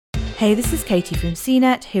Hey, this is Katie from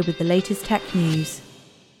CNET, here with the latest tech news.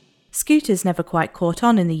 Scooters never quite caught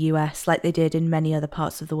on in the US like they did in many other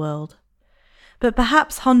parts of the world. But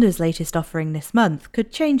perhaps Honda's latest offering this month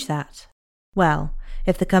could change that. Well,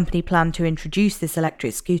 if the company planned to introduce this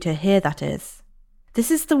electric scooter here, that is. This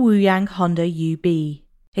is the Wuyang Honda UB.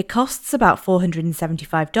 It costs about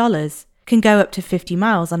 $475, can go up to 50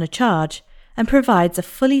 miles on a charge, and provides a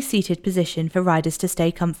fully seated position for riders to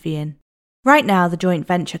stay comfy in. Right now, the joint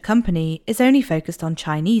venture company is only focused on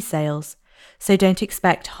Chinese sales, so don't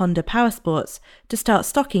expect Honda Powersports to start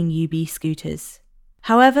stocking UB scooters.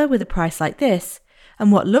 However, with a price like this,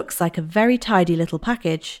 and what looks like a very tidy little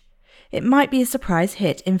package, it might be a surprise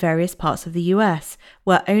hit in various parts of the US,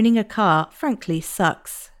 where owning a car frankly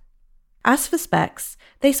sucks. As for specs,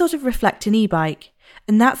 they sort of reflect an e-bike,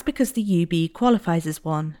 and that's because the UB qualifies as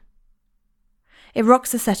one. It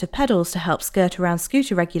rocks a set of pedals to help skirt around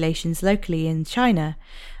scooter regulations locally in China,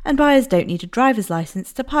 and buyers don't need a driver's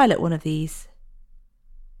license to pilot one of these.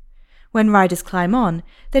 When riders climb on,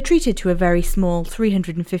 they're treated to a very small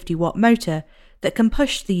 350-watt motor that can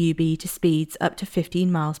push the UB to speeds up to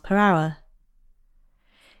 15 miles per hour.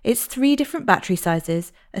 It's 3 different battery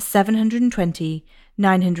sizes, a 720,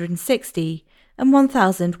 960, and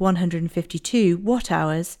 1,152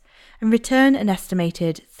 watt-hours, and return an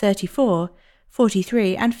estimated 34,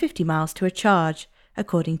 43 and 50 miles to a charge,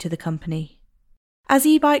 according to the company. As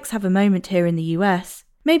e-bikes have a moment here in the US,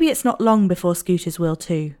 maybe it's not long before scooters will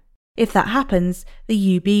too. If that happens,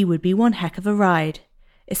 the UB would be one heck of a ride,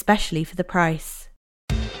 especially for the price.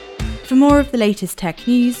 For more of the latest tech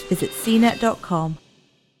news, visit cnet.com.